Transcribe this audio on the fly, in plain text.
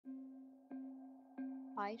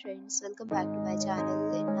Hi friends, welcome back to my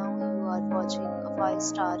channel and now you are watching a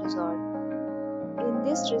 5-star resort. In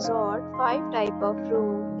this resort, 5 type of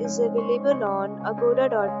room is available on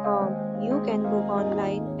agoda.com. You can book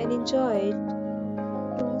online and enjoy it.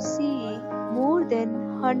 To see more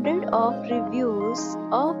than 100 of reviews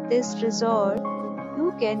of this resort,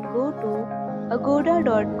 you can go to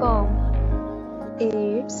agoda.com.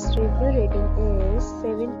 Its review rating is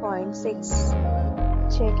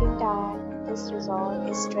 7.6. Check-in time this resort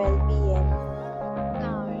is 12 p.m.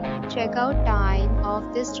 Check-out time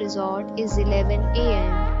of this resort is 11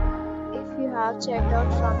 a.m. If you have checked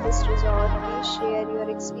out from this resort, please share your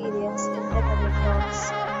experience in the comment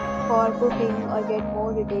box. For booking or get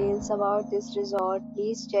more details about this resort,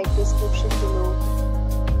 please check description below.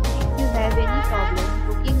 If you have any problem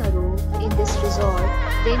booking a room in this resort,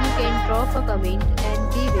 then you can drop a comment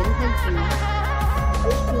and we will help you.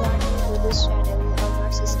 If you are new to this channel or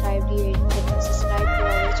not subscribed yet, then subscribe to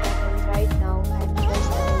our channel right now and press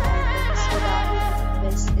the bell icon so that you don't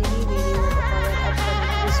miss any video of our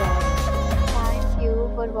upcoming resort. Thank you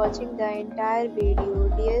for watching the entire video.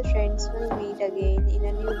 Dear friends, we'll meet again in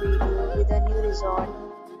a new video with a new resort.